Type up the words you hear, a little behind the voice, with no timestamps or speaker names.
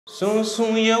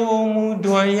Soon ye wo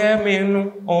do ye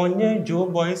menu onye Joe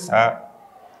boy sa.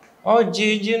 O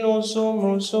jiji no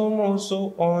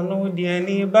so ono de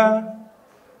ni ba.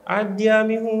 Adia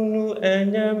mi hunu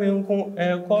enye mi nku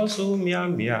ekoso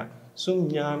miamia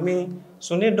sumnyame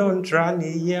so ne don tra ne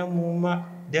ye muma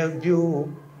de bio.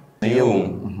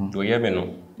 Do ye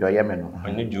menu. Yo ye menu.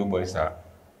 Onye Joe boy sa.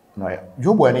 No ya.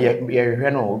 Joe boy ni ye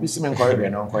hwe no obi si me nko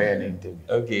hwe no nko ye ne ntem.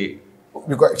 Okay.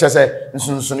 Because just say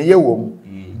nsunsun ye wom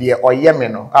de oye me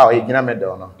no a oye gina me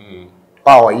do no.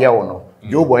 A oye wo no.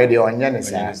 Joe boy de onye ne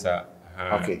sa.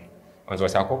 Okay. Onzo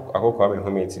sa Akokoa me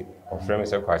humeti. Ofre me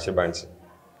se kwache banchi.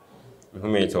 Me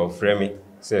humeti ofre me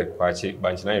se kwache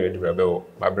banchi na ready brabe wo.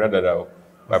 My brother da wo.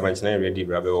 Ba banchi na ready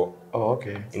brabe wo. Oh,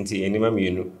 okay. Nti enima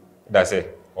mienu da se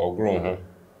ogro ho.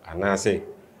 Ana se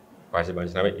kwache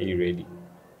banchi na be ready.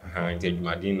 Nti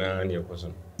adwumadin na ne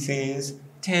ekoso. Since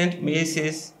 10th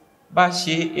Mrs. But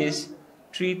she is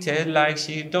treated like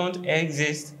she don't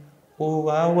exist. Oh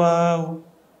wow wow.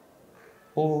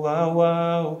 Oh wow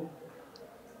wow.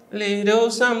 Little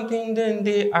something then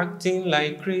they acting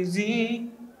like crazy.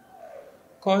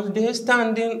 Cause they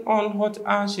standing on hot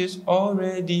ashes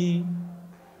already.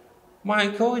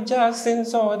 Michael Jackson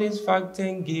saw this fact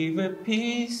and gave a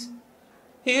peace.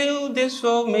 Heal this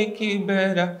world, make it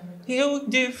better. Heal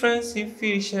difference if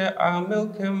we share our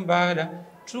milk and butter.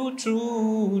 True,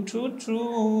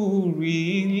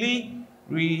 really,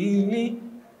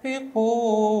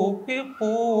 people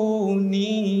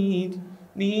need.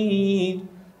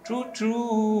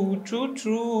 True,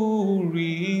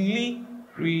 really,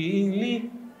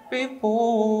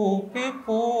 people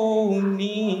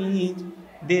need.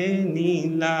 They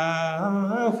need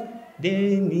love.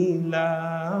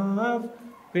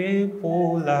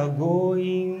 People are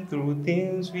going through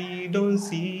things we don't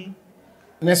see.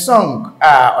 The song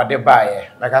or the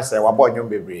buyer, like I said, we bought you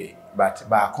baby, but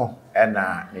back home and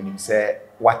him say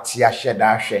what ya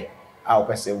share our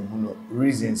person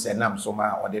reasons and I'm so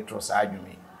much or the trust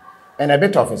argument and a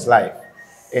bit of his life.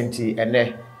 And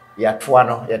then ya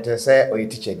tuano ya say or you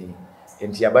teacher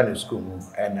in Tiabano school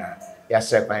and ya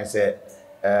say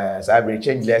so I will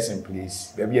change lesson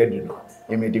please. Baby I do know.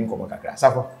 You made him come kakra.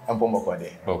 Sarfo ampo ko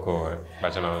de. Boko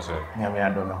but na so. Nyame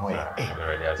adon no ho ya.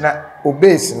 Na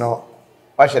obese no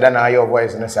what should I your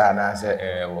voice no say na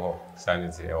say wo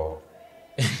sanity wo.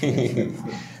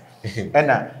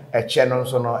 Ena a channel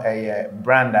so no a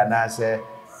brand na say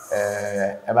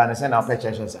eba na say na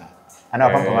purchase sa. Ana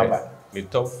pampa maba. The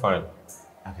top fan.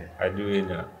 Okay. I do it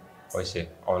na o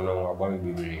ono abami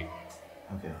bibiri.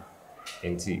 Okay.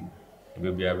 Enti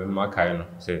baby I be makai no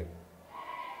say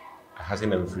has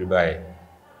in a free buy.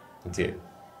 Enti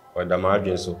or the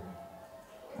margin so.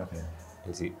 Okay.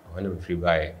 Enti when I'm free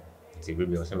buy. Enti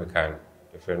baby o say me kan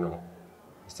if you know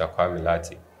Mr. Kwame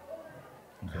Lati.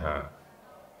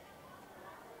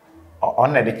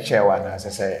 On the chair one as I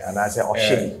say and I say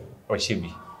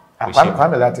Oshibi.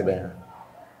 Kwame Lati be.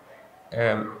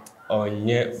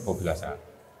 Onye popular sir.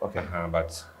 Okay.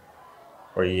 But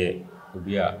oye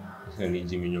obi a so na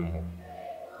Jimmy nyom ho.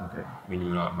 Okay.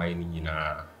 Minimum na my ni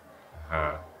nyina.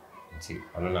 Nti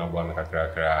ono na agbo na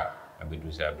kakra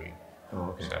abedu sabri.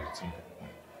 Okay.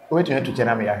 Wait to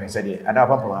channel me ya say dey ada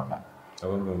pampa mapa.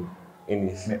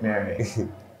 Any Mary.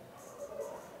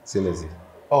 Silesi.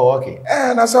 Oh, okay.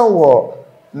 And I saw what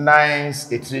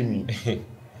nice me.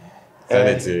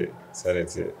 Sanity.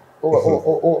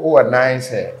 Oh, nice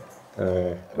hair.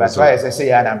 But why I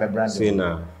say I am a brand.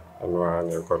 Sina.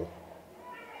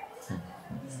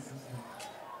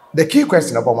 The key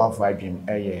question about my for dream,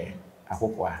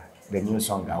 Akokoa, the new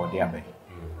song out there,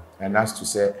 and that's to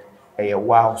say a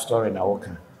wow story na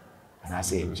woka, and I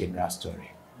say a general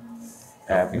story.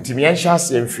 To me, I shall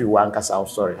say free one cast our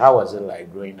story. How was it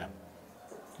like growing up?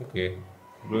 Okay,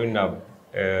 growing up,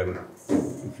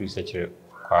 if you search a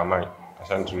Kwamai,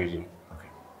 Ashanti region.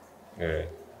 Okay.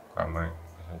 Kwamai,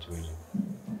 Ashanti region,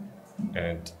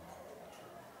 and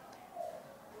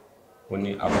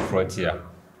only our frontier.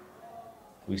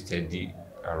 We study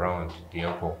around the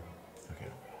airport. Okay.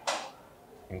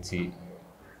 And see,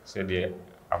 so the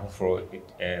afro it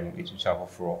was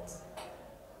afro.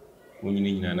 When you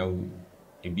need now,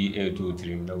 it be air to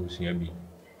trim now, be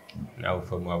now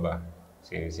for Maba.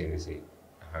 Say, it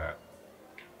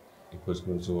was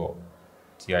going to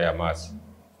Tia Mass.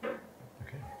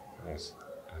 Okay. Yes.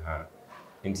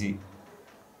 And see,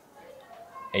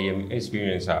 I am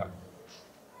experience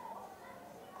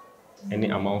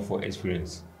any amount for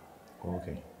experience.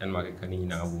 Okay. And my canine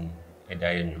now a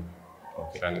diamond.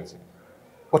 Okay. Sanity.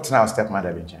 What's now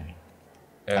stepmother been changing?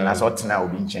 And that's what now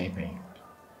been changing.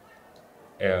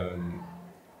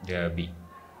 There be.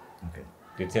 Okay.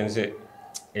 The thing say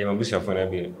my business for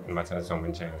be matter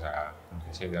some change.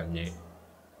 Say that ye.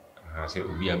 Say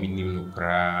we are minimum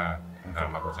cra.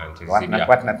 My business.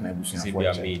 What not na business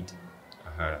for change.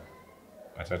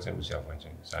 I thought I was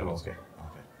okay.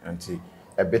 And see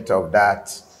a bit of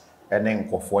that and then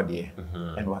go for there.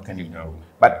 And what can you know?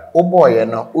 But oh boy, you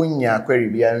know, unya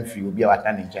Caribbean few be what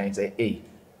in China say, hey,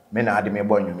 men are the me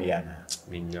born you me ana.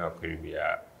 Minya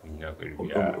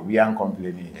Caribbean, we are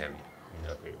complaining.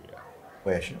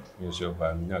 Where she? You so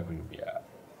bad, Minya Caribbean.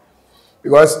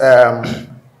 Because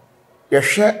your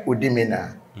share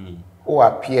udimina who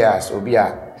appears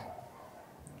obia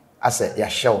as a your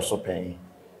shell so paying.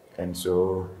 And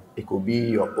so it could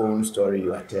be your own story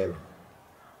you are telling.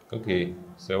 Okay,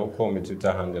 so we'll call me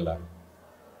Twitter handler.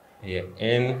 Yeah,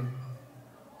 N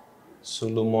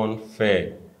Solomon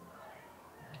Fair.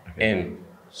 N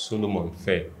Solomon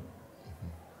Fair.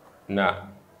 Now,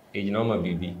 a normal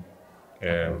baby,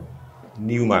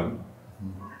 Newman.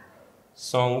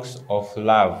 Songs of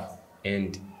love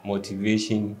and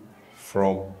motivation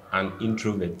from an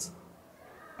introvert.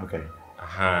 Okay.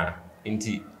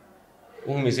 Inti.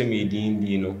 Me say me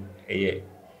di no me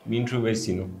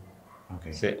introversi no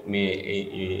okay say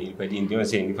me but in don't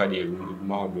say if I dey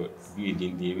mouth be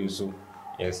di so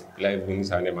yes live things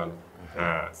and man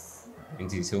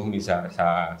inti say me sa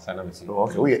na me.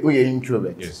 Okay we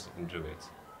introvert. Yes, introvert.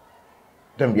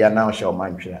 Don't be now show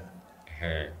man share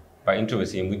but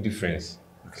introversi with difference.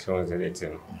 So say that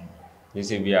thing you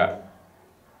say we are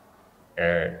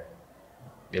there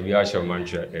be a show man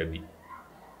share be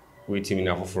waiting in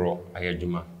a for a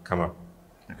juma come up.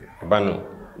 Okay. Bano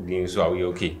being so are we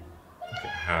okay?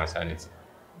 Okay. Sanity.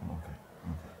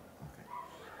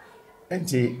 And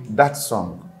that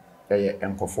song,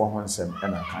 Nkofo Hansem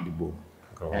and Akadibo.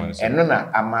 And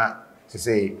no, ama to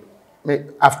say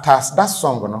after that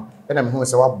song, no, then I'm who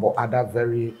say what other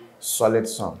very solid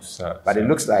songs. But it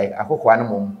looks like Akokoa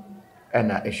no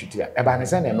and a Eshutia.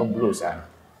 Ebanesen no blues.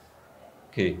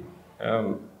 Okay.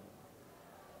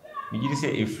 You just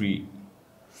say a free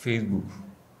Facebook.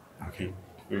 Okay.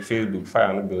 With Facebook, fire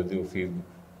on build with Facebook.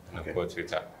 And okay. I've got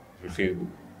Twitter. With Facebook.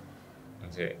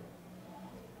 And say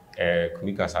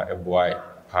Kumikasa a boy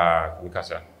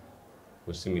Kumikasa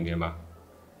was see me nema.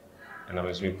 And I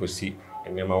was me pussy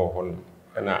and nema or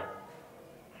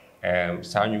and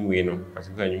Sanyu Weno,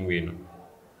 particularly Weno.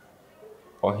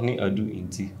 Or any ado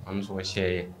inti, I'm so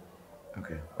share.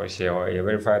 Okay. Or share a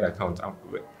verified account.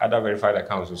 Other verified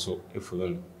accounts also if you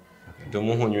don't. The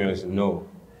more you know,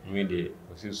 you may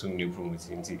see some new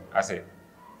promoting. I say,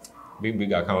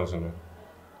 big accounts, no.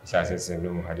 It's as I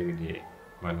no, I did the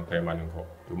man who came and go.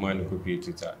 The man who could be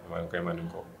Twitter, the man who came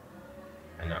and go.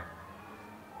 And now,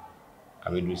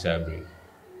 I will do celebrate.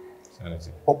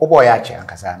 Sanity. Oh, boy, I check,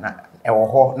 Casana,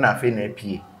 or nothing a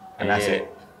P. And I say,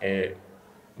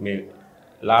 me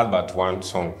last but one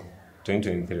song,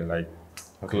 2023, like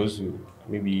close to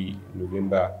maybe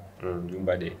November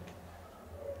Day.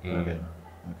 Okay.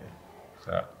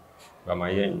 So, but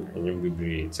my young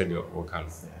be said you can.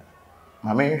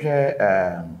 My main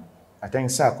I think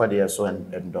Sarko so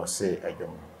endorse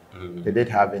Did it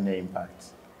have any impact?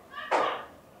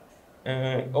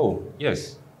 Oh,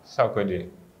 yes. Sarko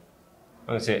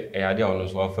I say I had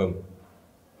on one film.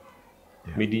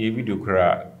 Me the video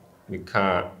cry we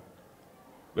can't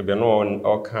we be no on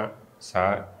all can't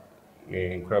sa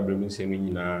incredible me say me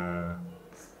na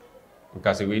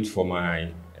because I wait for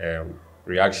my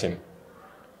reaction.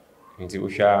 Until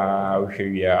we shall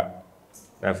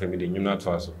na for me the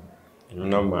Unauthorized.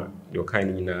 Number your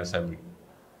kind in assembly.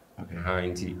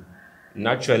 Okay.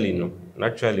 Naturally no.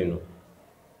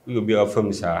 We will be a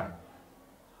film sir.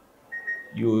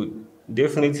 You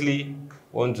definitely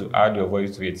want to add your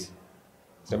voice to it.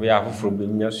 So we have from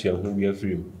being who be a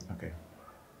film. Okay.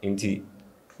 Inti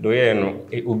do you know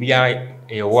it will be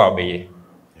a war be.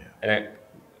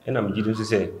 And I'm going to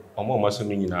say, I'm almost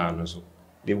so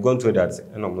they've gone through that,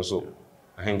 and I'm also.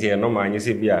 I think normal, and you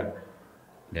say,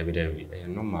 David, a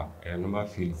normal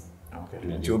feeling.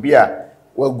 Okay. To be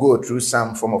will go through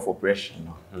some form of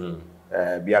oppression,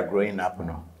 be a growing up,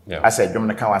 no. I said,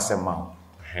 Jom, can was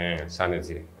a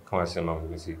sanity, can't say,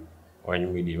 you see, when you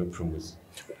really promote.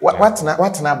 What's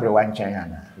number one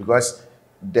China? Because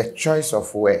the choice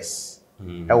of words,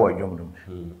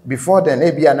 before then,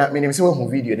 maybe I'm not meaning some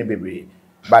video, baby.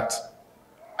 But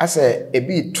I say a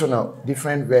bit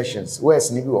different versions.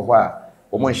 Where's Nibi or what?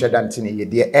 Or share Dantini,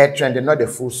 the air trend, not the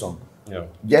full song. Yeah.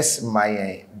 Just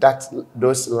my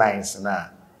those lines now.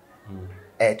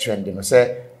 Air trending.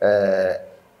 Say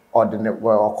or the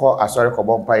well call sorry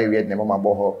cobon pie we had never my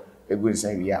boho a good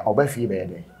saying we are over fee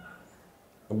bed.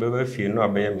 Obey feel no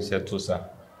obey me set to sir.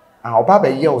 And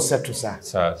Obaba yell set to sir.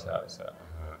 Sir.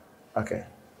 Okay.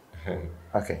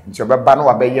 Okay. Nti obeba no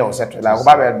wabeye o settle la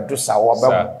oba be do sa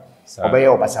obeye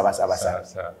o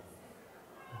basa.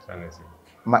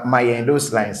 My in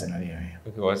those lines in here.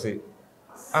 Okay, what's it?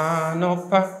 No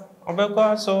pa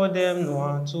obekwa saw them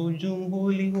no to jum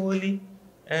holy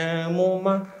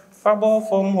moma fabo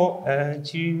from ho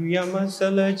chiria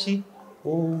masalachi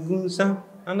ogunsa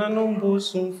ananombo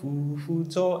sun fufu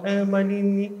to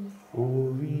manini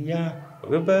oria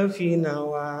obeba fi na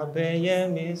wa beye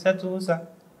me satosa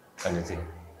anete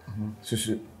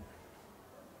Susu.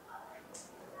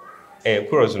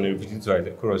 Chorus on repeat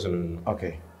to chorus on.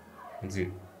 Okay.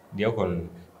 Nti dia kon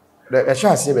the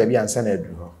chance here baby ansa na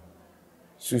adu ho.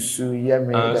 Susu ye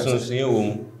me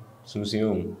sunsun ye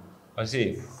wom I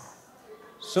say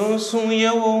sunsun ye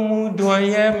wom do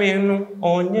ye me no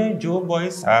onye jo boy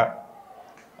sa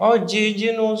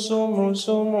ojiji no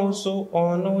so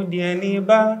ono de ni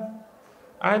ba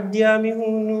adia mi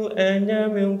hunu enye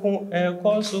me nko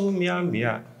ekoso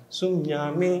miamia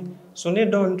sunyame so ne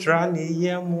don tra ne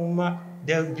ye muma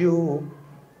debio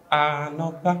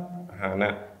anopa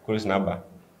hana chorus number.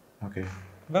 Okay.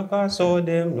 Baba saw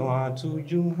them no to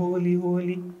jum holy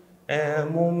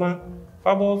moma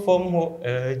fabo from ho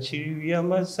chiria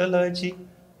masalachi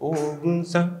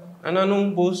ogunsa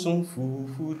ananombo sun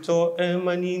fufu to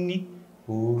manini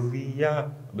oria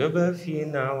baba fi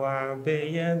na wa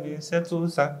beye mi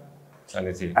setosa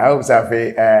sanity. I hope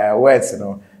say words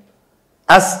no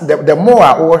as the more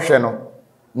I watch no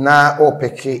na o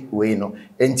peke we no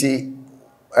enti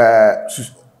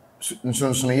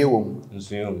nsunsun ye wom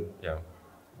yeah.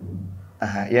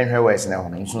 Yen hwe words na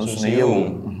hono nsunsun ye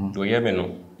wom do ye me no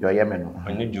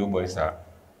onye jo boy sa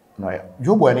no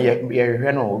jo boy ne ye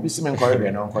hwe no obi si me nko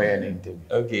hwe no nko ye ne ntem.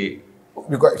 Okay,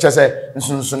 because just say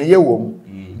nsunsun ye wom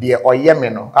de oye me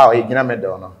no a o gina me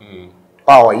do no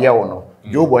a o ye wo no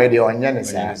jo boy de onye ne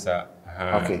sa.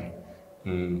 Okay.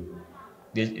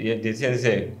 The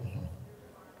say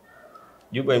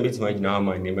you boy bit my na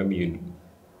ma ne ma mi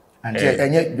and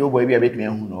enye jo boy bi abetumi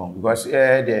hu no because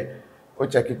the o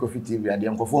check KOFI TV ade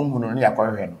nkofo hu no ne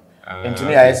yakọhwe no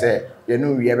entini ya say ye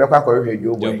no wi ebekwa akọhwe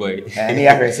jo boy ne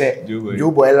ya hwe say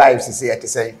jo boy live say yet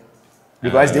say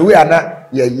because the way ana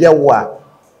ye wo a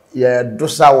ye do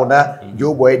sa wo na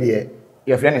jo boy de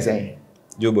ye friend is saying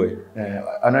jo boy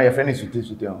ana ye friend is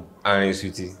suti on and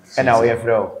suti and now ye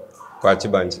friend kwachi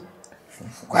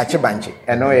banchi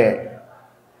eno ye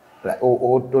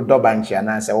o do banchi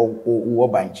ana say wo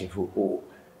banchi fu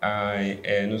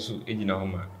no so ejina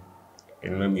homa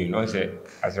enma mi no say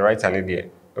as a writer ne there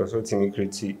also to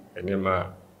create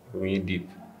enema we deep.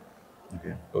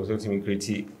 Okay. Also to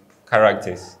create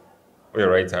characters. We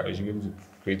writer you should be able to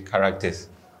create characters.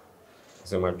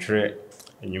 So my tray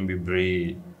and you be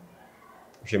brave.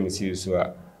 Me see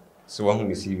so one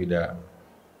who see with that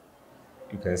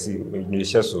you can see when you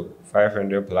share so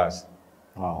 500 plus.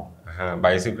 Wow.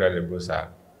 By secret the brosa.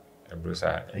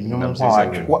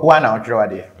 One out draw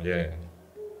there.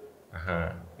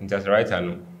 Yeah. Just writer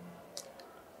no.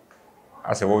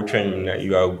 As a world training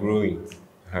you are growing.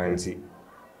 And see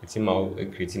it's about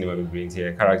creating my brain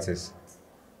characters.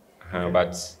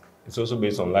 But it's also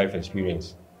based on life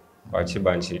experience. Kwachi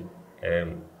banchi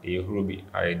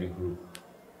I do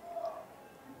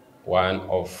one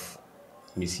of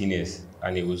my seniors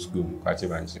and it was good Kwachi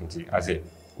banchi I say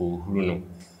no.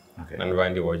 Okay. And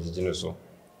when they were jino so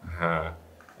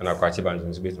and I Kwachi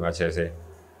banchi based my chair say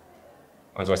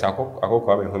and so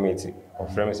Akokoa me homemate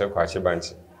of frame say Kwachi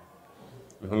banchi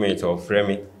homemate of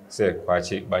frame say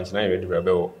Kwachi banchi na ready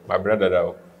brabe my brother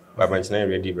da ba banchi na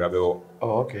ready brabe. Oh,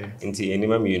 okay. Nti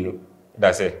enima mienu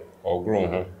da say ogro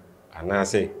ho ana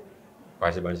say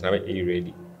Kwachi banchi na be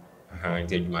ready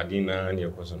nti adwumadin na na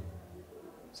ekoso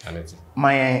sanity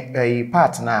my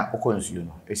part na okonsuo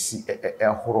no esi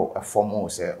ehoro efomo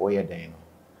say oye den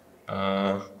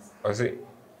no o say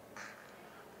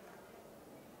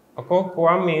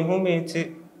Akokoa me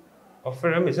homemate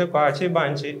ofere me say Kwachi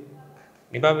banchi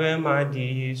ni babe ma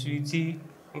di sweetie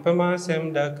mpema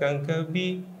sem da kanka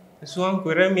bi so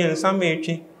ankwere mi ensa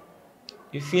metwe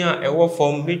ifia ewo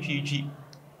form betwitwi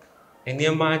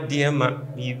enema de ma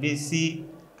bi besi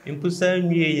impusa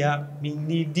nwie ya mi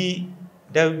nidi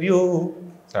dabio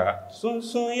sa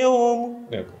sunsun ye wo mu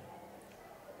neko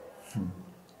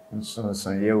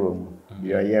sunsun ye wo mu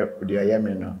de oye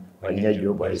me no onye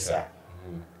jo boy sa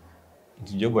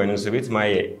nti jo boy no so bit ma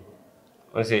ye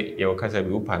on say ye wakasa bi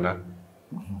upana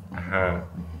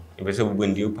if you bubu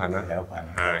ndi upana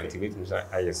nti bit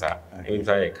musa ayesa even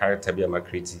try a character be a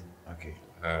creative. Okay.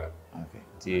 Okay.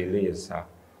 Ti leyesa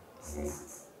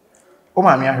o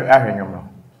ma mi ahwenwom no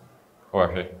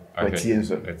ahwe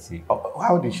let's see.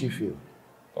 How did she feel?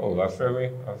 Oh, after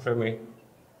me.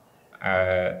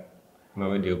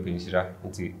 Mama de open shira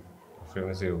nti after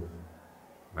me say o.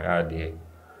 My idea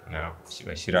now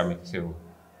shira me say o.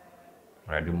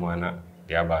 Radi mo ana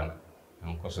de aba no.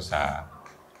 Nko so saa.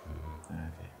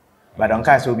 But don't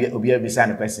cast obi bisa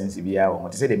no questions bia o.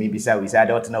 What say dem bisa we say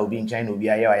adult na obi nchen na obi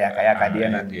aye ayaka de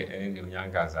na. Dem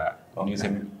nyanka sa. Ni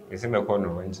se me ko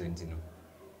no wan nti no.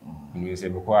 Ni se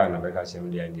be ko na be ka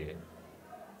chem de ande.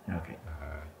 Okay.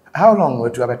 How long were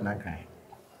you about Nankai?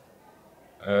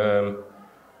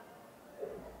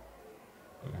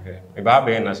 Okay. About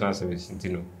being national service,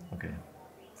 you know. Okay.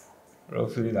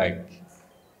 Roughly like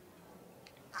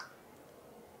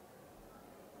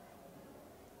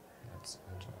that's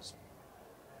interesting.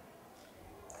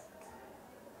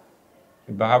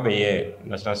 About a year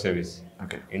national service.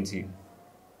 Okay. Into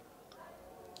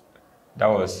that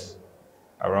was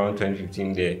around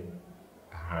 2015 there.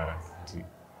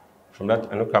 From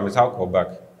that, I know I'm call back.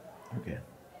 Okay.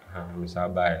 I'm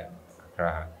by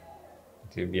Accra.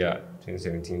 Till be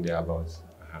 2017 there about.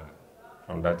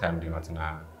 From that time, they want to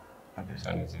know. Okay.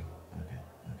 Sanity. Okay.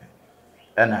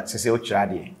 And say what you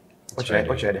What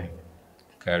you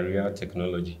Career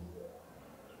technology.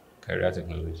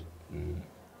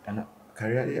 And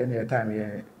career any time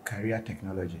yeah career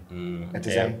technology. That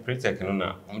is pre-tech no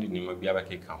na only name be aba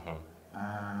ke ka ho.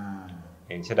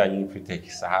 And said that you pre-tech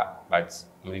but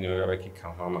only name be aba ke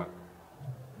ka ho ma.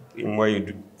 In what you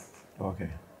do. Okay.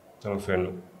 Some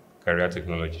friend career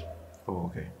technology. Oh,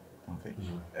 okay.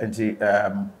 And the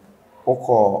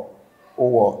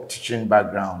or teaching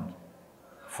background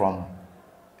from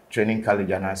training college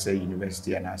and I say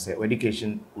university and I say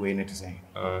education we need to say.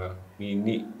 We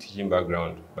need teaching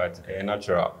background, but a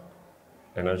natural,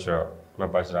 my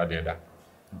bachelor did that.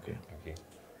 Okay.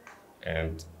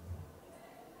 And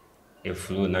it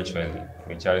flew naturally.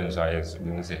 We challenge us,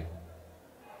 we will say,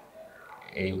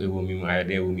 it will be my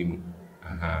idea, will be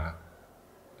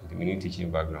we need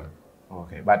teaching background.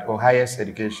 Okay, but or highest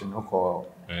education, or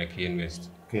K-University.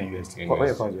 What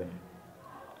you call it?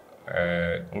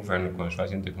 I'm from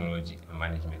construction technology and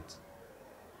management.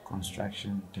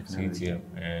 Construction technology.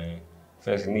 CTM.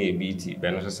 First, need BT,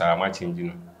 but also some much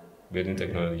changing building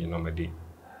technology number D.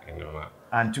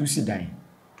 And two sit down.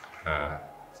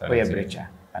 We are breacher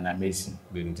and amazing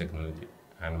building technology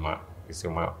and it's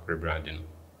my rebranding.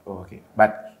 Okay,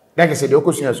 but like I said, the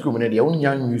Okosunya school, the only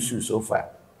young use so far.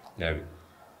 Yeah.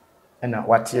 And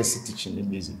what years teaching the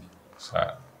music?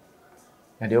 Sir.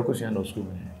 And the Okosunya school.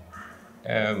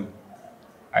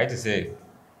 I to say,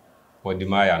 for the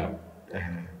Mayano.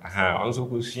 Also,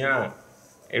 Kusia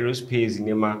aerospace in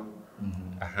Yama.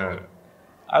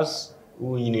 As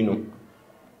you know,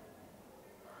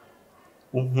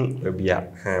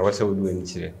 what's I would do in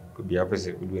Chile? Could be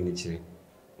opposite, would do in Chile.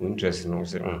 Interesting, I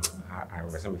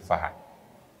was some far.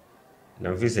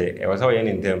 Now, if you say, I was all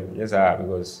in them, yes,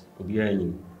 because would be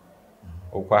any.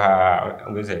 Oka,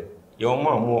 we say, your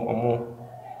mom more,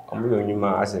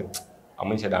 I said, I'm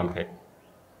going to damp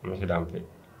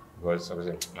because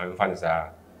I'm funny,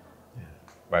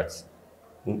 but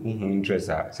interest,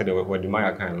 said what the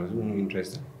Maya kind was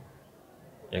interesting.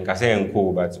 And can say and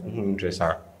cool, but interest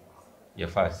you're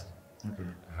fast.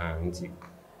 Okay.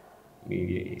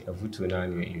 Maybe a foot to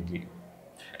an you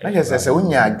I guess as a when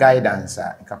your guidance,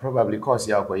 can probably cause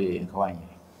you in Kawan.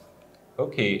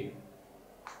 Okay.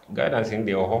 Guidance in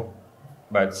the home,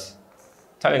 but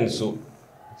talent so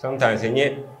sometimes and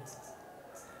yet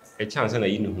a chance and a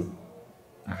you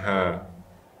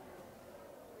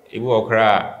it will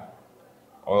cry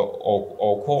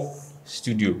or call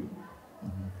studio.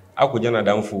 I could jana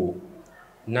down for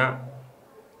now.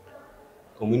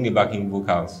 Omini backing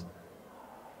vocals.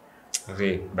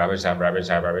 Say,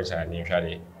 Brabisha,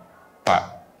 neutrally.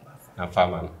 Pat, and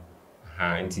farmer.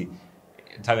 Auntie,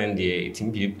 talent the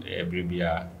team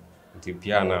bribia, the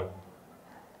piano.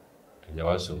 You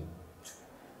also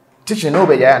teaching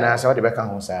over Yana, so the back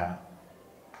home, sir.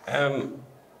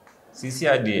 CC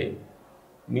idea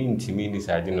mean to me this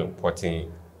I didn't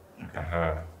potting.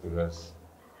 Because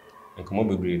I come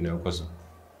over brain now, because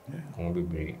come over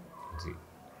brain.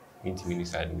 Mean to me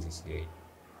this I didn't say.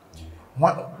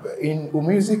 What in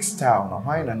music style, no,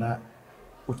 why not?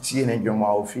 Uti and your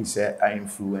office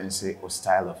influence or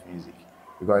style of music.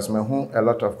 Because my home a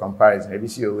lot of comparison.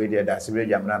 ABC way there that's very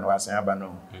jamnan was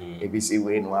abano. ABC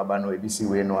way no abano, ABC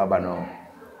way no abano.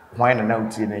 Why not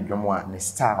uti and your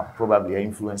style probably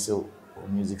influence or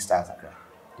music style.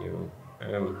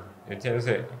 It tells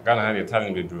say Ghana had a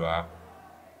talent with draw.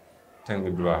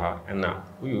 And now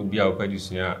we will be our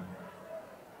producer.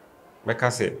 Like I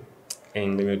said,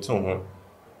 in the return home,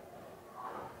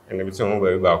 and the return home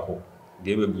very back home,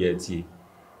 they will be a tea.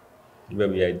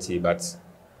 Baby IT, but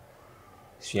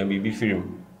she may be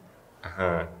film.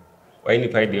 Why any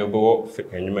pie the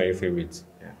and you my favorite.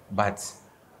 But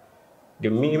the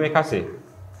minimum I say,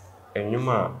 and you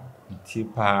ma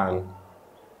tipan.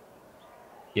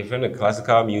 If you're in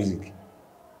classical music,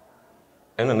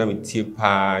 and I'm a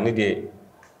tipan, any day,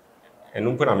 and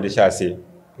no put on the chassis.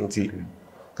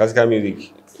 Classical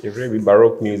music, if you be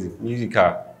Baroque music,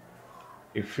 a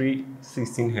free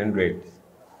 1600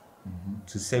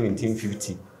 to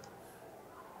 1750.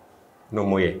 No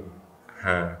more.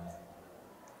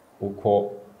 We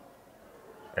call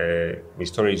my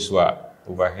storage over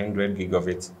 100 gig of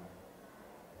it.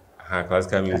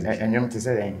 Classical music. And you to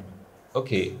say,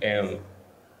 okay,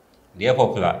 they are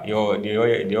popular.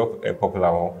 They are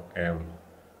popular one.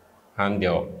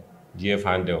 Handel, GF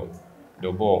Handel,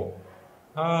 the ball.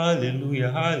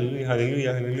 Hallelujah, hallelujah,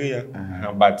 hallelujah, hallelujah.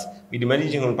 But with the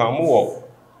managing on Pamu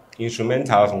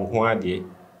instrumentals on Huadi.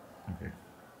 okay.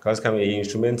 Classical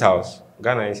instrumentals.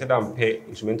 Ghana instead of pay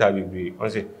instrumental be on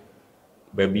say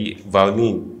baby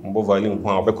violin, mbo violin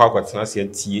kwa obekwa kwatena se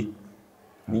tie.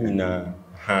 Ni nyina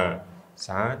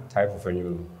type of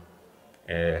new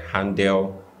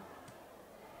Handel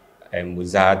and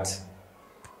Mozart,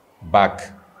 Bach,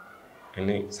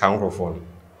 and soundprophone.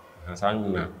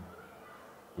 Sound na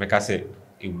make us say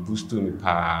it boost to me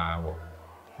power.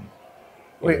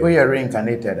 We are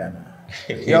reincarnated, Anna.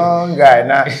 Young guy,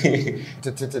 now,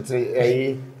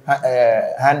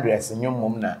 hundreds in your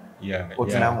mom now. Yeah.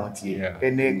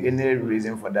 Any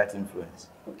reason for that influence?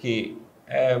 Okay,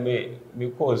 me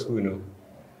call school, you know.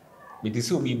 But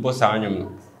this will be boss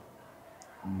annual.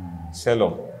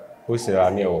 Selo, who say I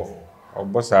know, or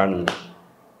boss annual.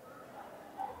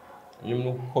 You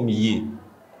know, come ye.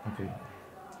 Okay.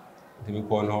 Me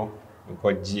call no, me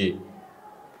call G.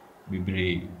 Be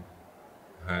brave.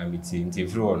 Meeting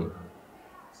everyone.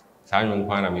 Sanyo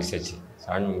kwa na message.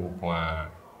 Sanyo kwa.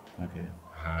 Okay.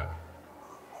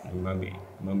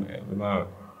 Mama,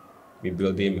 we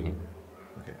build them.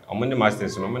 Okay. I'm on the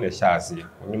masters, I'm on the chassis.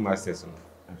 On the masters.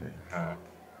 Okay.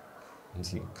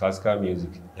 Classical music,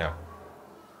 yeah.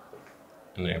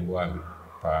 And I boy,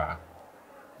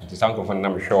 it's something for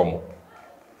them show me.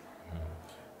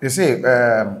 You see,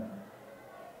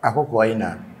 Akokoa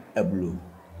ina a blue,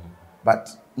 but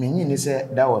me say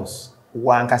that was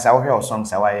one kasa wo hear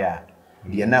songs awaya.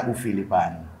 The na u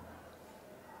Philippa.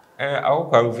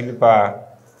 Akokoa Philippa.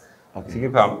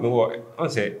 Philippa, no, I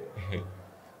say,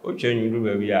 what training you do,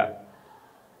 baby?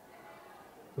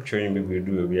 What training baby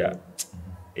do, baby?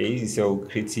 It is so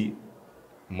pretty,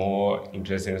 more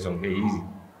interesting song. Easy.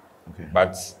 Okay.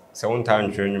 But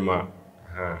sometimes training ma,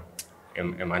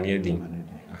 emanating.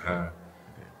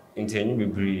 Intending be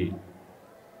brave.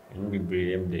 You be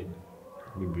brave, be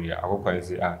brave. Akokoa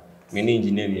say, many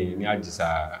engineering, ni aji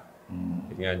sa,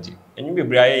 ni aji. And you be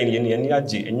brave, ni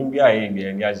aji. And you be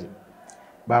ni aji.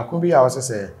 But could be also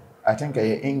say, I think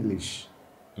English.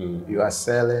 You are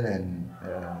selling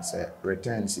and say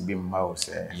returns be mouse.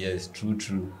 Yes, true.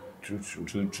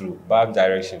 Bad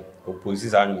direction.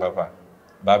 Opposite and papa.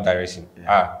 Bad direction.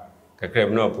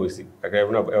 Kakreb no opposite. Kakreb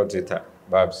no outdated.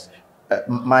 Babs.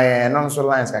 My non-so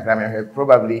lines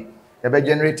probably they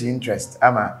generate interest.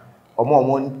 Ama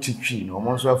omo teaching,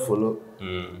 omo so follow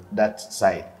that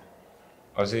side.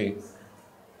 I see.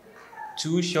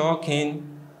 Too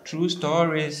shocking, true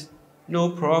stories. No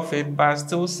profit, but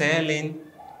still selling.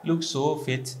 Look so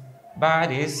fit,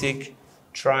 body sick.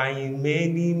 Trying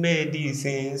many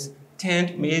medicines,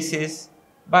 10 misses,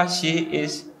 but she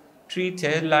is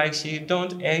treated like she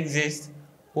don't exist.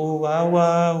 Oh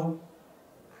wow.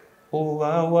 Oh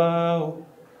wow.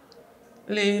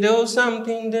 Little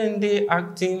something, then they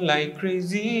acting like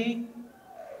crazy.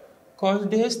 'Cause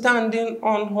they standing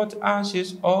on hot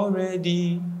ashes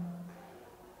already.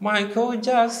 Michael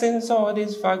Jackson saw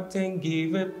this fact and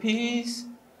gave a peace.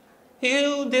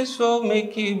 Heal this will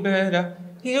make it better.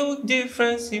 Heal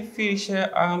difference if we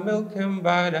share our milk and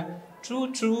butter.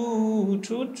 True.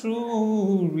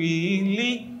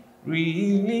 Really.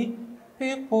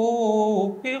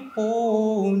 People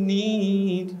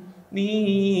need.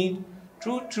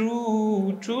 True.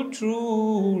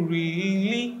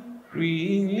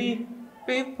 Really.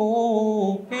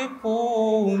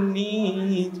 People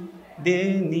need.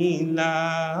 They need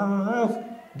love.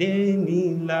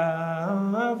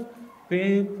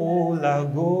 People are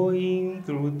going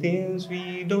through things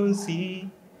we don't see.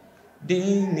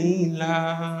 They need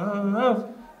love.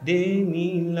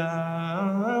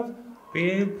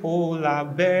 People are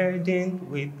burdened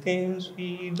with things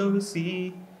we don't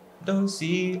see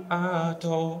at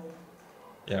all.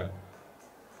 Yeah.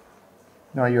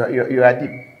 No, you are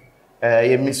deep.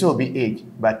 You may still be age,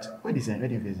 but what is it?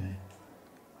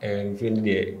 Feeling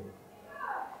the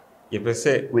you per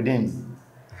se within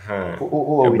a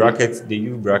bracket, the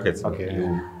U bracket. Okay.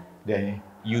 Then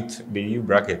youth, the U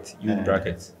bracket,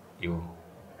 bracket. You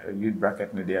youth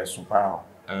bracket no they are super.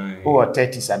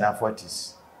 30s and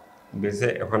 40s. They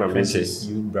say when I mention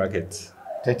youth bracket.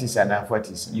 30s and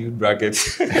 40s. Youth bracket.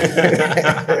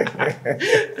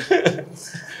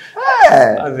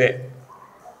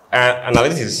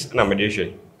 Analysis na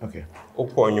mediation. Okay.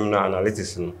 Oko onyum na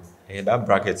analysis no. That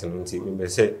bracket no nti me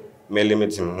say me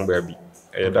limit mo baabi.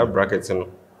 That bracket no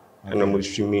na mo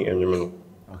streaming onyum no.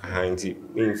 Okay. Nti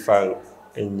me fa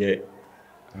enye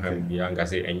bianga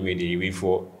say enwe dey we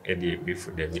for the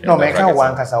no me can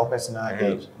one kasa personal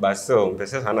age. But still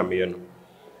person na me no.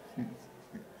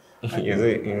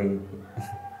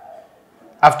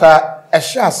 After a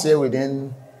shot say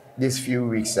within these few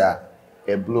weeks a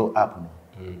blow up no.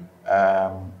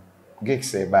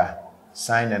 Gigs eba,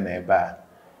 sign and eba,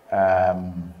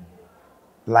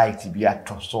 light be a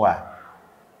tosoa,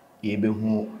 ebe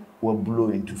who will blow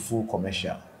into full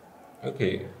commercial.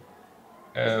 Okay.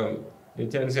 The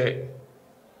ten say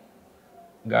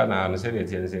Ghana and say the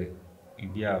ten say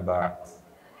be about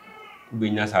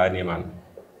being as hard man.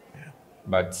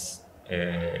 But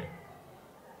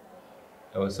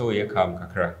also you come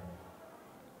kakra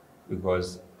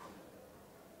because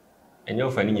and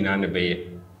you're finding in the bay.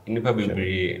 In the public,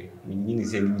 you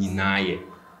say, Ninaye.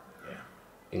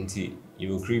 And you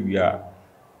will creep ya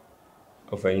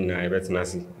offering a better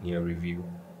nasi near review.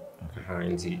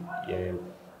 And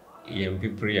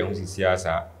people who see us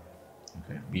are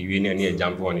be winning near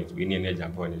jump on it, winning near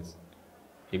jump on it.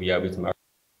 If you have it,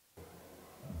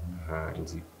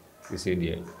 and you say,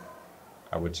 dear,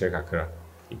 I will check a crack.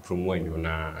 It promote you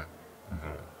now.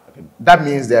 That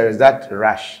means there is that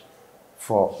rush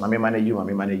for Mami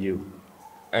manage you.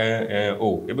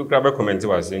 If you grab a comment,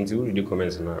 was saying to read the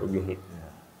comments now.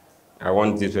 I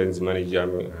want different manager.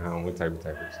 What type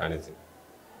of sanity?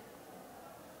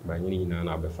 But you need to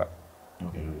know better.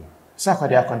 Okay. So, how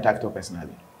do you contact you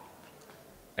personally?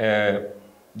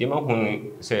 The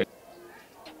man said,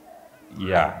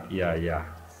 yeah.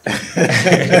 I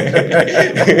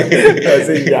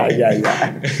say, yeah.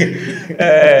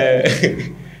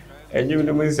 And you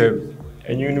know myself,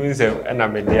 and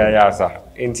I'm a dear yasa.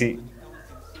 Ain't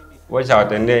watch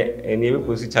out and you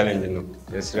will see challenge. No,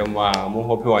 there's more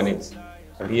hope on it.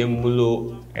 Be a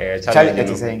mulo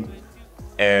challenge.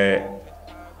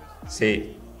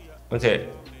 Say,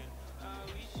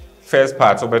 first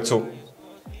part over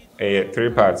 3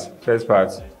 parts. First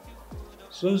part.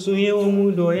 So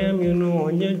you do you know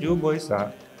on your Joe boys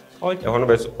are all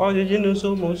the genus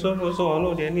so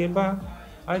on the neighbor.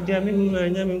 I damn you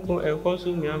and Yamiko and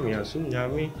Cosum Yami assume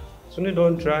Yami. So they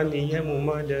don't try the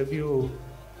Yamuma debut.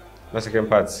 My second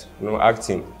part, no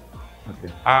acting.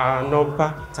 Okay. No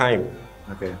part time.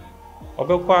 Okay.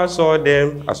 I saw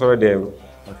them.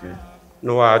 Okay.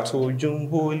 No, I told you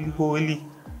holy.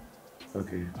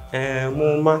 Okay.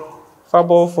 Mama,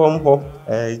 Fabo from Ho,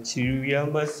 Chiria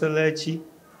Masalachi,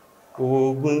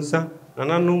 O Gunsa,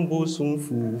 and I know Bosum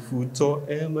Futo,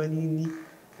 Emanini,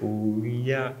 O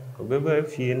ya, Beba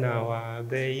Fina,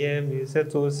 Bayem,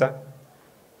 Setosa.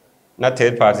 Not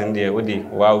third part in there, would they?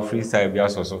 Wow, freestyle be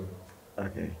also.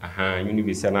 Okay. You need to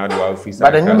be sent out wow freestyle.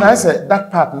 But then you said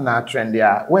that part now trend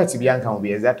there, where to be will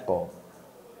be is that all?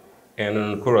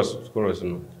 And chorus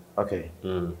no. Okay.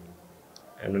 And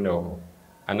no.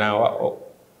 And now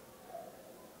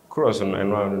chorus no and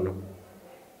no.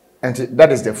 And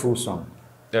that is the full song.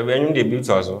 The when the beat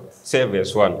also say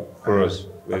verse 1, chorus,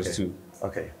 verse 2.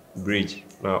 Okay. Bridge.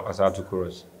 Now as to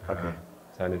chorus. Okay.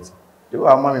 Sanity. Do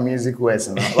our mommy music words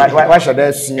now? Why should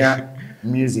I sing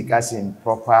music as in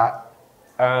proper?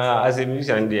 As a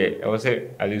musician, there I was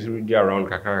say I was ready around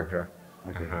kakra.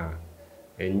 Okay.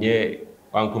 And yeah,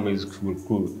 one music school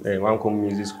cool. One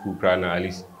music school crana at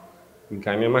least. We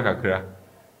can remember kakra.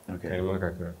 Okay.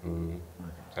 Kakra.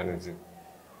 Sanity.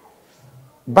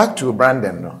 Back to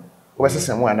Brandon, no. What's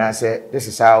someone I say this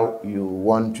is how you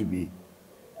want to be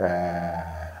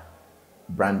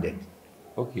branded.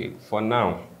 Okay, for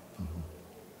now.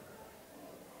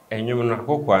 And you know,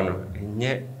 Akokoa no, and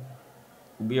yet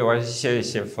be a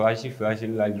flashy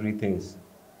luxury things.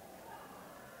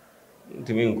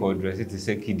 To me, called dress it is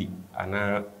a kiddie, and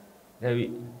I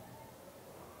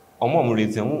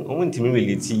want to me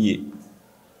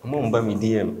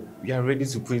DM. We are ready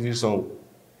to put this song.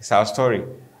 It's our story.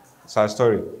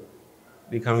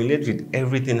 They can relate with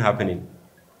everything happening.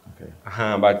 Okay.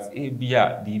 But it be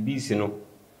the bees, you know,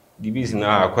 the bees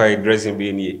now are quite dressing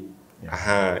being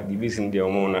the bees in the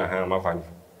Omona, my fan.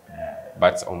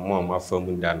 But on more, my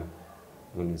film done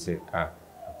when you say,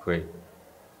 okay.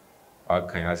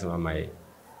 can ask my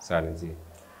sanity.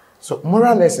 So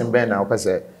moral lesson ben now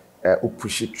person who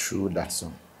push it through that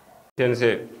song. Then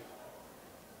say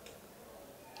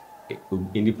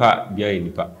inipa bia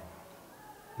inipa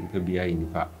bia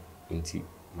inipa nti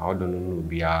ma odo no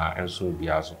bia enso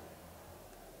bia so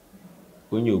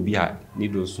onye obi a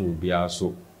need oso bia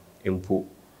so empo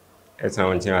etan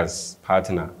on as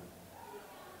partner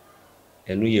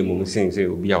enu ye mum say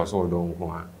obi a so odo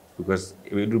nko a because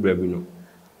we do bra bi no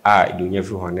do nya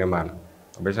free hone man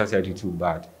obesha say attitude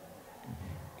bad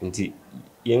nti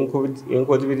yenko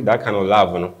cultivate that kind of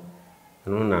love no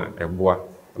na eboa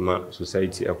ma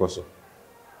society ekoso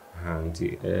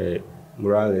nti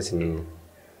moral lesson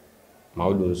ma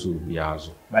odo so bia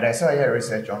so. But I saw your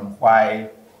research on why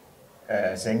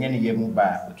saying any yemu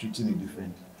ba treating it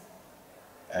different.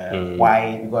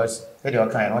 Why? Because they are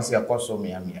kind of say a cost of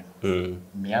miamia.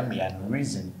 Miamia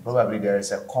reason probably there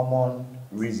is a common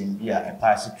reason here a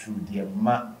pass through the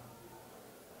ma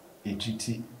a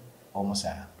treaty almost.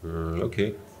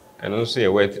 Okay, and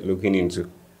also worth looking into.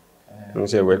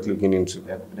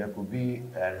 There could be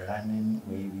a running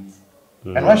maybe.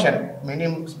 And what should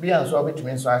meaning be and so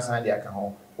between so as and the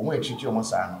account or treat you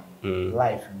almost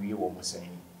life we almost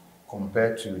saying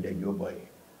compared to the Joe boy.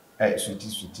 Sweetie,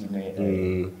 so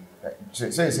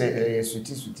say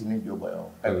sweetie, Joe boy,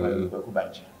 Quachi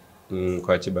bunch. And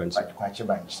Quachi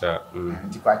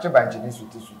bunch is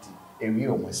sweetie, a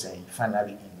real almost saying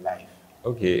finally in life.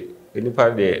 Okay, any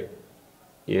part there,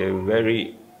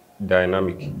 very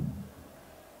dynamic.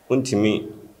 To me,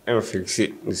 I'm fix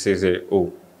it. They say,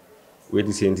 oh, wait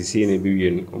to see and see any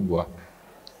billion or boy.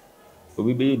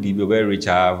 We be very rich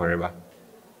forever.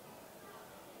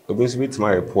 We be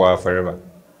my poor forever.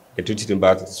 A treated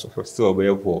about still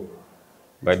very poor.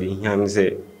 But the hand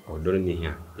say, oh, don't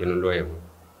here, you know,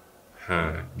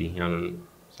 the hand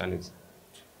sanity.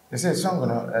 They say, song,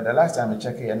 the last time I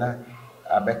checked here,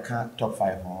 I bet top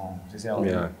 5 home.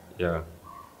 Yeah.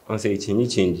 I say,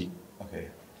 change. Okay.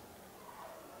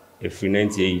 If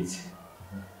 98,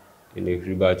 in a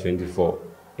free bar 24,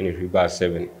 in a free bar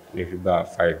 7, in a free bar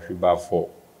 5, free bar 4.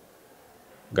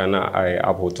 Ghana, I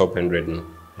Apple top 100.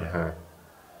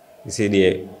 You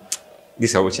say,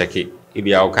 this I will check it. If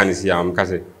you are can see, I'm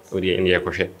Cassie, or the India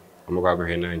crochet. I'm going to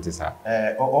go 90.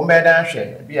 Oh, Madame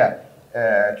Shea, be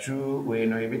a true way,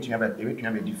 no, everything about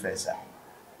the defense.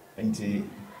 And the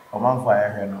Oman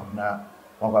fire, now,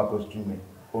 one costume.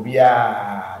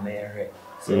 Obia near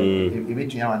so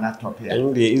if you are not top here.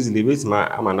 And they easily with my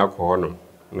alcohol.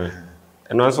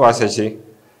 And also, I say,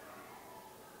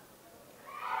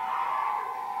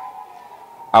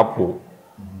 Apple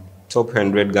top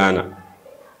 100 Ghana.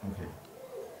 Okay.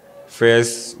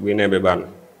 First, we never ban.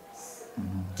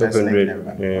 Top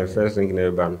 100, first thing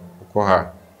never ban.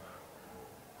 Koha.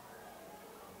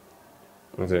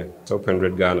 Okay, top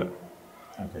 100 Ghana.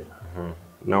 Okay.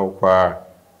 Now, Kwa.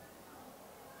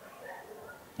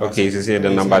 Okay, so say the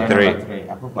number 3.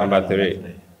 Number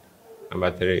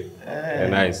 3.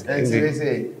 Nice.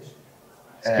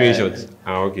 Screenshot.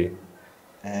 Okay.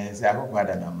 Say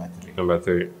Akokoa number 3. Number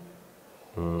 3.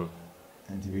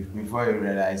 And before you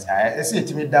realize, I see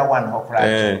to me that one hop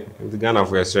right. The Ghana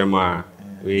for a swimmer.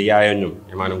 We are no,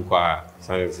 Emmanuel Kwa.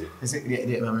 Sanity. Is it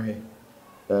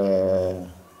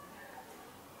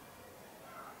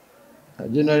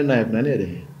January 9th,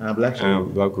 black.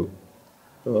 Black. Oh,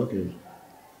 okay.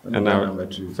 And number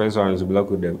 2. First one is Black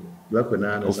with them. Black with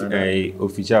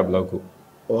official Black.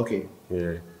 Okay.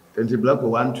 Yeah. And the Black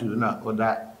 1, 2, not or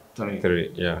that 3.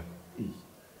 3, yeah.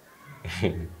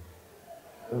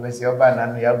 We see your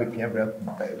banana, you'll be Pierre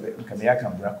Black.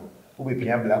 Come Black. Who be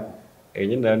Pierre Black?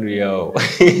 And you're not real. No.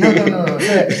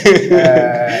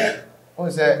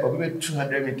 What's that? Over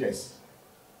 200 meters.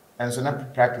 And so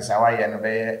not practice our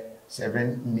year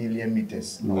 7 million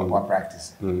meters. No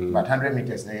practice. But 100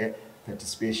 meters there.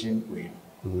 Participation way.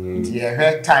 It's a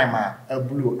her timer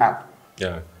blew up.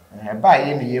 Yeah. By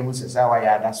any year, was our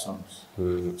other songs.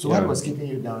 So what was keeping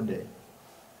you down there?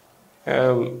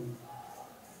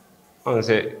 I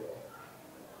say,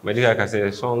 medical can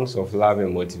say songs of love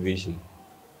and motivation.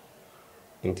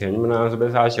 In terms of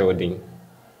best shouting.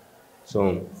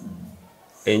 So,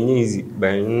 easy,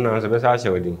 but no best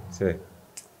shouting. Say,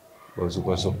 was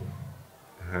so.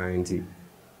 Auntie.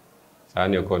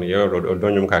 Sanya kono yoro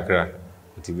odonyum kakra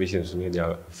motivation so need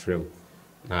their frame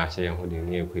na ahye ho de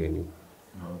ne ekwe ni.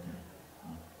 Okay.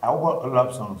 I got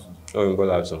love songs. Oh, you got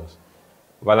love songs.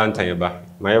 Valentine ba.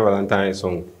 My Valentine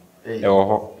song. E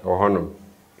wo ho no.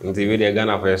 Nti we de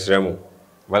Ghana for esremo.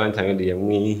 Valentine de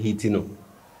me hitino.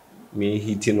 Me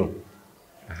hitino.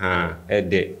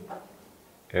 Ede.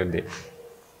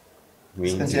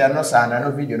 Since you are not saying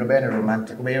no video, no better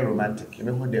romantic, very romantic. You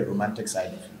know the romantic side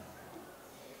of you.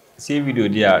 See video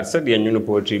there. So the new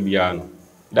poetry beyond.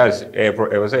 That's a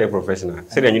professional.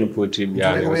 Say the new poetry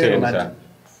beyond.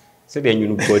 Say the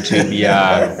new poetry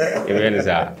beyond.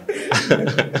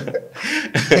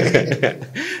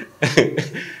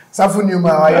 Sarfo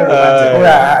Newman of Akokoa,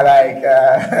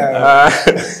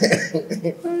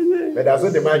 but that's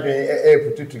what the man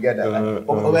put it together.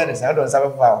 Awareness, I don't suffer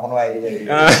for one way.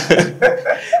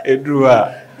 It drew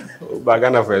a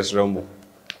bagana first room.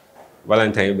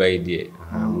 Valentine by day.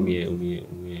 Me.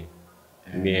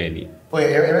 Oh,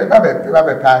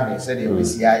 everybody said it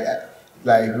was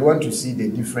like we want to see the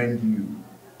different you.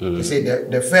 They say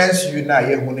the first you now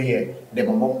here, the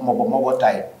mobile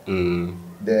type.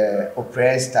 The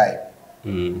oppressed type,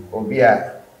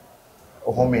 Obia,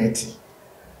 Ohometi,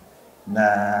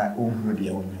 na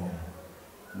Umudia,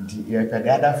 the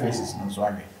other faces, no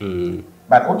sorry.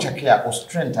 But Ochakia or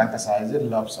strength emphasizes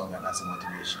love song and as a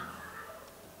motivation.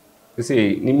 You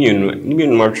see,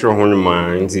 Nimun mature on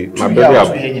mind, my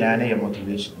baby,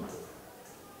 motivation.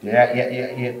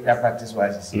 Yeah, practice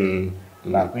wise,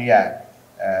 but we are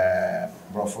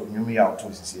Broford, Numia,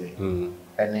 to say,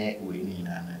 any way.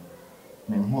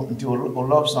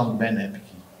 Love song Ben.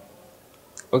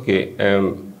 Okay,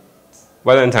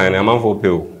 Valentine, I'm for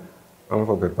pill. I'm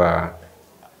for paper.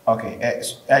 Okay,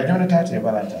 I don't title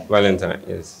Valentine. Valentine,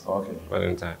 yes. Okay.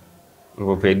 Valentine. I'm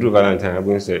for Pedro Valentine. I'm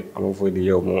going to say I'm for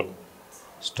the more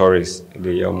stories,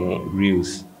 the more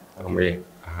reels. I'm here.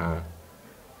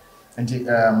 And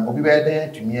Obi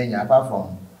there to me apart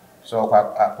from so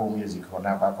Apple music or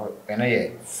now and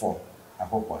I for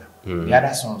Akokoa. The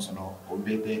other songs no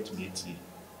obey there to me.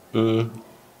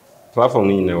 Platform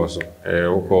ni na also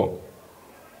oko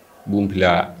boom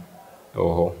pillar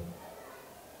oh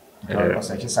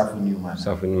Sarfo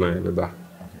Newman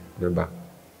beba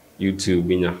YouTube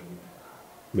binya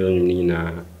belo ni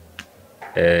na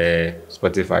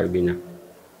Spotify binya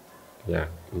yeah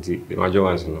nti the major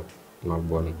ones no ma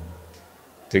bon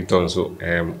TikTok so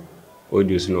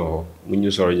audios no we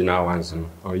use original ones no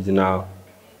original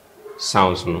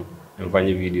sounds no and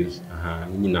funny videos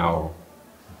ni na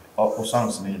or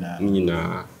songs Nina.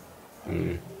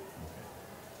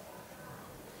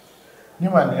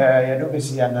 Newman, you do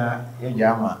see Anna,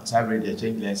 Yama, Sabre, the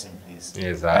change lesson, please.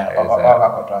 Yes,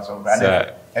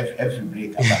 every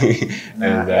break.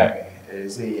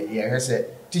 Say, yes,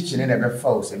 teaching in never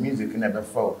falls, music never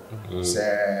fall.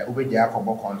 Say, Ube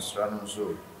Jacobo Constron,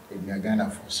 so in Ghana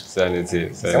for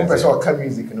sanity. Some person come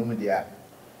music no media.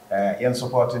 Young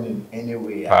supporting in any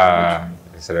way.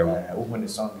 Open the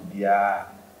song, dear.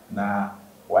 Na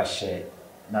washe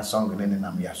na song nene na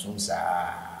miyasumsa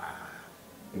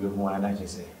ebe mu ana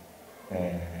chese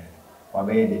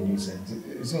wabe the new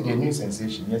the new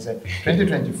sensation yes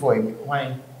 2024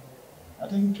 why I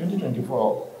think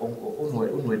 2024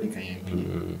 onwe di kan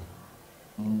yen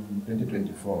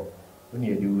 2024 oni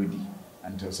e di wodi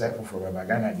until Sarfo for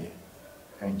Ghana there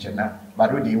enchena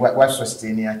but we what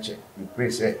sustain ache we pray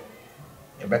say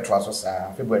e beto aso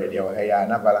sa February there ya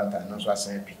na Valentine no so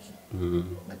asan piki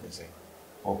like I say,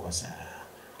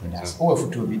 and that's all for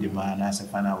to be the man as a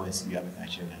final words you have a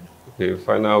children. Okay,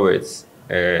 final words.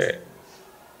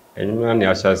 Anyone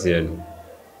else has said,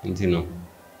 Intino,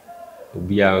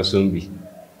 Ubia Sumbi,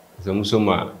 the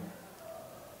Musoma,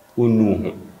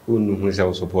 Unu who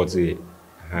shall support it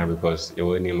because you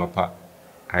will name a part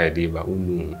idea, but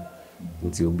Unu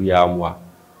until Ubia Mwa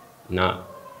na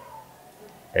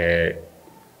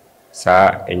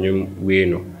sa enyum we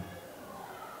no.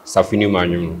 Sarfo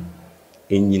Newman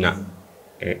enyina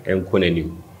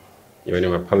enkonanim you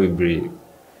know my probably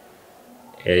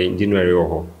January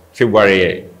or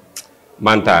February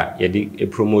manta yedi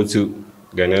promote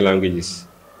Ghana languages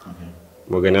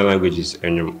Ghana languages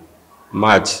enyum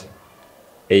March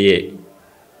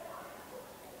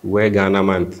where Ghana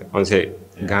month on say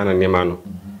Ghana nemano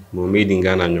mo made in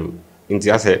Ghana nyum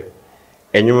nti ase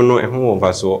enyum no ehun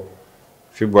over so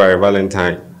February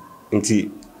Valentine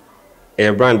nti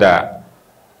a brand that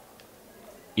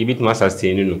a bit more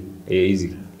sustain, no,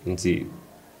 easy. Into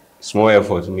small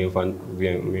effort, me fan,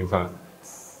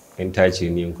 and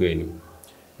touching you. We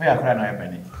are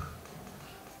crying.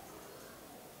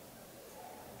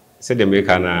 Say the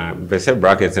maker na bese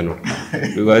brackets no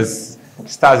because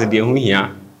stars the who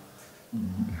here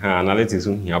analytics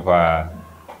who here pa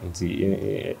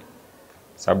into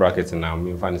sub brackets na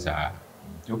me fan sa.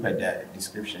 Look at the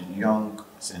description, young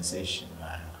sensation.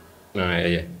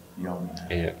 Yeah. Young.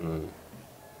 Yeah.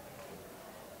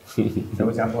 So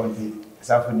we can point the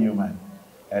Sarfo Newman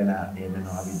and you know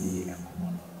how we do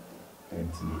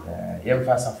and young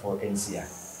fast for NCA.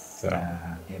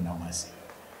 Enormous.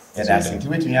 And that's it.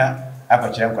 Which me up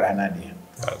a chamber and idea.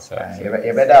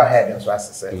 You better head and so as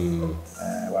to say,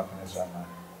 weapon is one.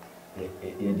 You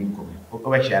didn't come.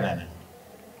 Over Shannon.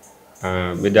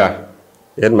 Bida,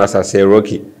 it must have say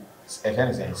Rocky. Say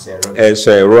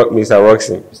Mr.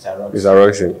 Roxy. Mr.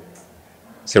 Roxy.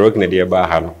 Say Rocky, dear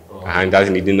Baham. And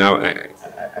doesn't need now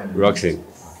Roxy.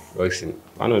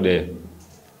 One of the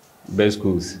best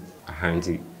schools.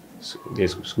 The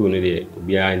school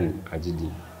behind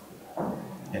Ajidi.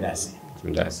 And that's it.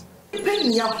 That's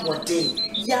Penny up one day,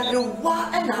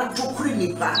 Yawa and our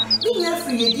Jokripa, me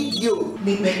free video,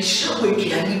 me make sure we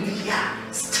can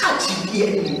start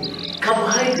here.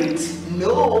 Carbohydrates,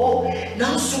 no.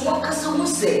 Now, so what can someone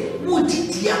say? Would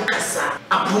it be a casa?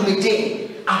 A pomade,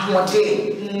 a one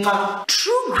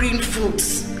true green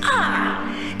foods.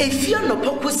 If you're not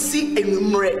purposely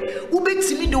enumerate, who bet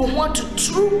me don't want to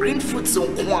true green foods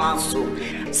on Kwaso.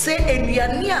 Say, and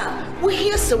we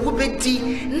hear so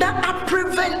wubeti, na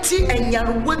preventing and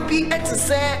yan would be at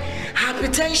say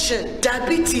hypertension,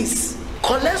 diabetes,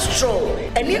 cholesterol,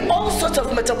 and all sorts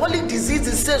of metabolic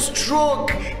diseases, say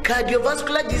stroke,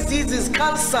 cardiovascular diseases,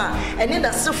 cancer, and in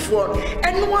the so forth.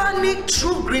 And one need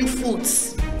true green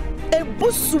foods. A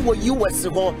boost what you was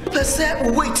about. Per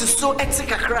way to so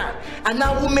etikakra, and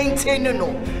now we maintain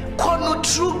no. Kono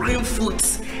true green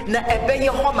foods. Na ebe ye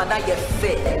home na ye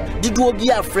fair. Did you be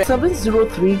a friend?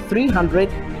 703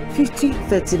 300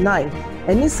 5039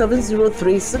 and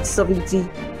 703 670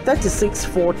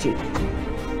 3640.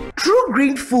 True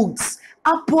green foods.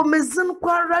 Apomezin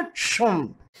kwara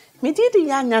chum. Me did the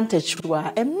young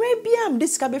antechua, and maybe I'm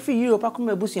discovered for Europe. I come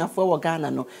a bush for Ghana.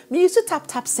 No, me used to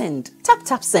tap send.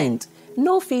 Tap send.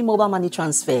 No fee mobile money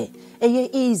transfer. Eye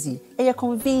easy, eye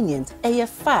convenient, eye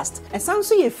fast, and sounds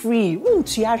so ye free.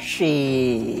 Won't you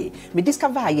share? Me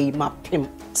discover ye map him.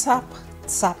 Tap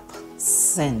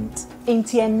send.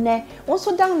 Intienne.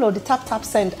 Also download the tap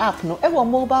send app. No, ever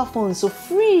mobile phone so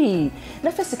free. Na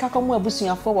first ka come a bush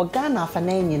for Ghana for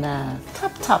na.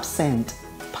 Tap send.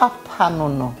 Papa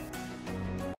no.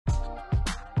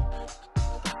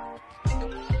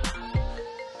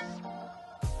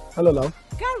 Hello, love.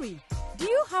 Gary, do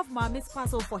you have Mommy's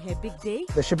parcel for her big day?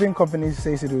 The shipping company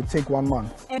says it will take 1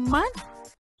 month. A month?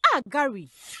 Gary,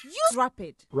 use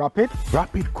Rapid. Rapid?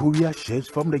 Rapid courier ships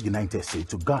from the United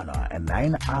States to Ghana and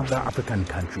 9 other African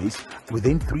countries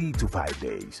within 3 to 5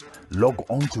 days. Log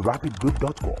on to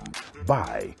rapidgroup.com,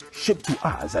 buy, ship to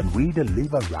us, and we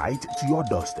deliver right to your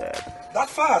doorstep. That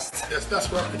fast? Yes, that's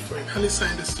Rapid for you. Can you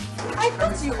sign this? I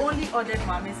thought you only ordered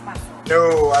Mommy's parcel.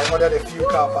 No, I ordered a few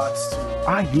car parts too.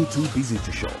 Are you too busy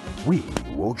to shop? We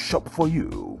will shop for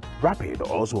you. Rapid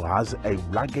also has a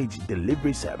luggage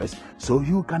delivery service, so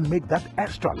you can make that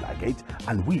extra luggage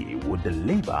and we will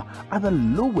deliver at the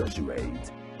lowest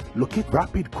rate. Locate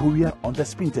Rapid Courier on the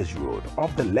Spinters Road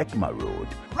off the Lekma Road.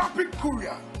 Rapid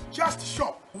Courier, just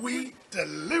shop, we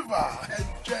deliver.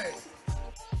 Enjoy.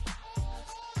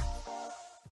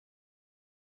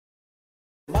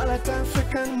 Malata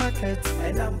African market,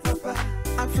 and I'm Papa.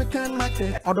 African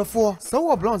market. Order for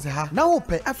so blonze ha. Now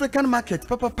open African market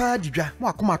papa didwa. Mo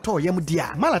akoma to yam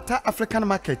dia. Malata African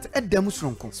market edem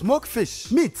sronko. Smoked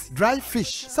fish, meat, dry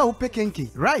fish, so kenke,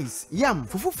 rice, yam,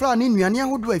 fufu flour ni nnuane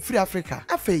ahodo afiri Africa.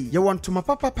 Afei, ye want to ma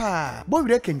papa. Bo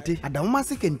wire kente, adamma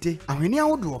se kente, ahwene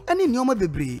ahodo. Ene nneoma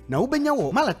bebre na wo benya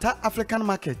wo Malata African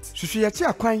market. Hwehwe yachi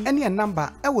akwan ene number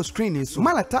e wo screen so.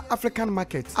 Malata African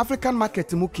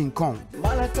market mu King Kong.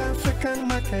 Malata African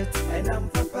market, and I'm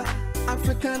Papa.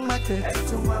 African market,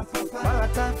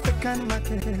 African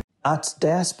market. At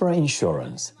Diaspora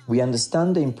Insurance, we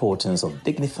understand the importance of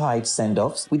dignified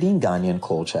send-offs within Ghanaian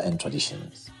culture and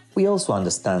traditions. We also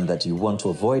understand that you want to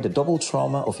avoid the double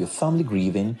trauma of your family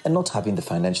grieving and not having the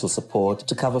financial support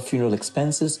to cover funeral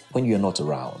expenses when you're not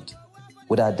around.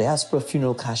 With our Diaspora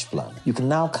Funeral Cash Plan, you can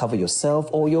now cover yourself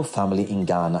or your family in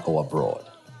Ghana or abroad.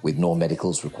 With no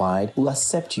medicals required, we'll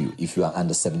accept you if you are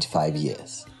under 75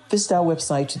 years. Visit our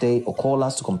website today or call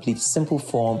us to complete a simple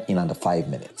form in under 5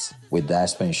 minutes. With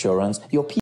Diaspora Insurance, your